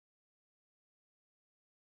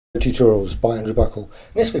Tutorials by Andrew Buckle.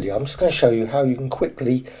 In this video I'm just going to show you how you can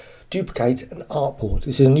quickly duplicate an artboard.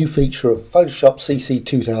 This is a new feature of Photoshop CC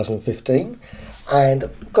 2015, and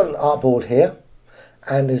I've got an artboard here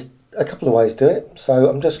and there's a couple of ways to do it. So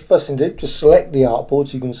I'm just first thing to do, just select the artboard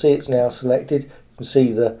so you can see it's now selected. You can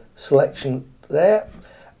see the selection there,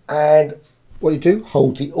 and what you do,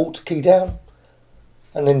 hold the Alt key down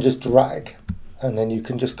and then just drag, and then you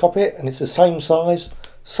can just copy it, and it's the same size,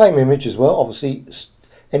 same image as well. Obviously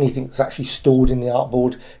anything that's actually stored in the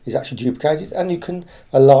artboard is actually duplicated, and you can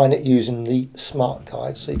align it using the smart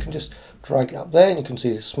guides. So you can just drag it up there and you can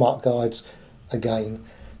see the smart guides again.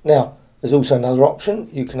 Now there's also another option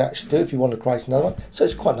you can actually do if you want to create another one, so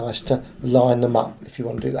it's quite nice to line them up if you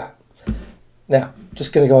want to do that. Now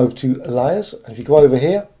just going to go over to layers, and if you go over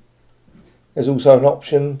here there's also an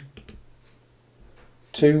option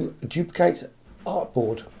to duplicate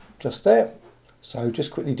artboard just there. So just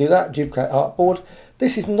quickly do that, duplicate artboard.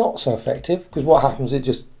 This is not so effective because what happens, it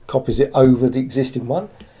just copies it over the existing one,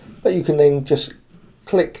 but you can then just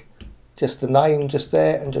click just the name just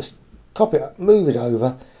there and just copy it, move it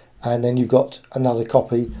over, and then you've got another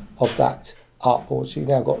copy of that artboard. So you've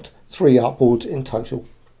now got 3 artboards in total.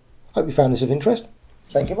 Hope you found this of interest.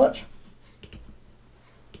 Thank you much.